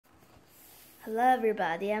Hello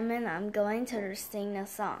everybody, I'm Mina. I'm going to sing a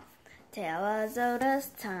song. Tale as old as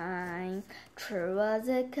time, true as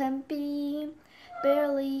it can be,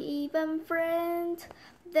 barely even friends,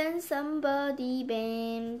 then somebody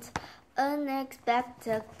bent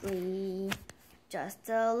unexpectedly. Just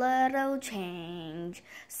a little change,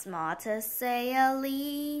 small to say at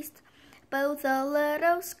least, both a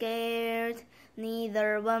little scared,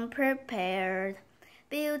 neither one prepared.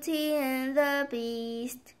 Beauty and the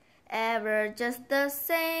Beast, ever just the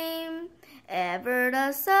same, ever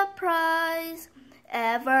the surprise,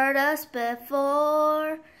 ever as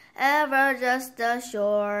before, ever just as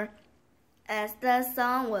sure as the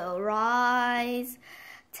sun will rise.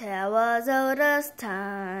 Tale was old as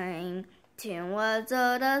time, tune was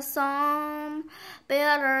old as song,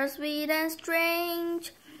 bittersweet and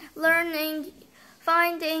strange,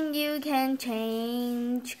 finding you can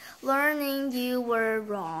change, learning you were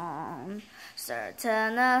wrong,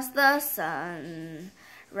 certain as the sun,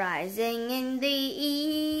 rising in the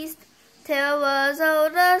east. Tale was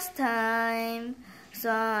old as time,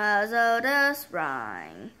 song as old as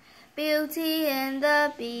rhyme, Beauty and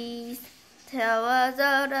the Beast. Tale was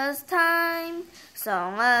old as time,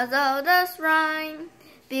 song as old as rhyme,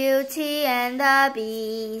 Beauty and the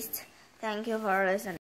Beast. Thank you for listening.